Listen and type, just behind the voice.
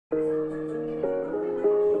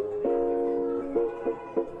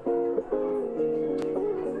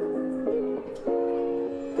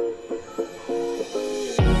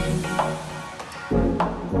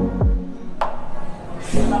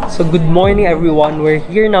So good morning everyone. We're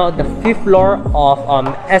here now at the 5th floor of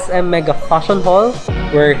SM Mega Fashion Hall.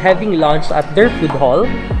 We're having lunch at their food hall.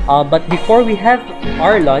 But before we have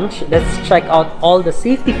our lunch, let's check out all the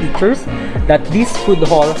safety features that this food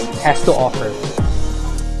hall has to offer.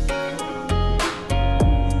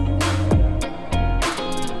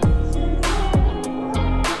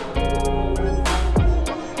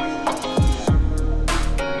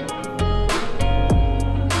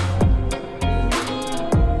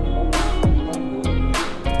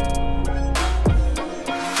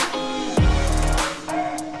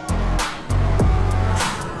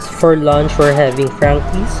 For lunch, we're having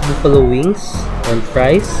Frankie's buffalo wings and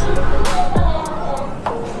fries.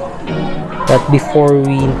 But before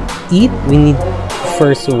we eat, we need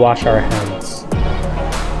first to wash our hands.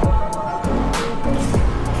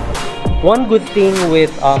 One good thing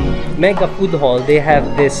with Mega Food Hall, they have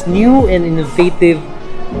this new and innovative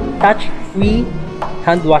touch-free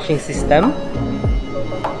hand washing system.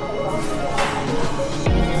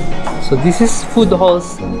 So this is Food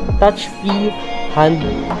Hall's touch-free hand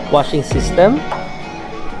washing system.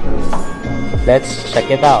 Let's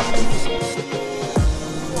check it out.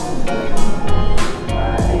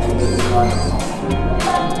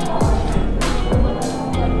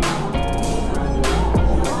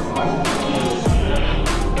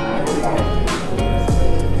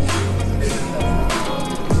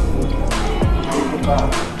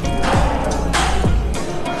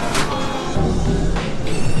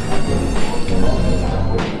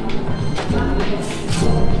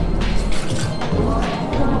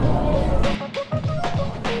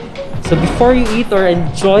 So before you eat or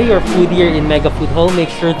enjoy your food here in Mega Food Hall, make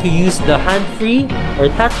sure to use the hand-free or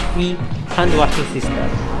touch-free hand washing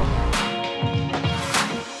system.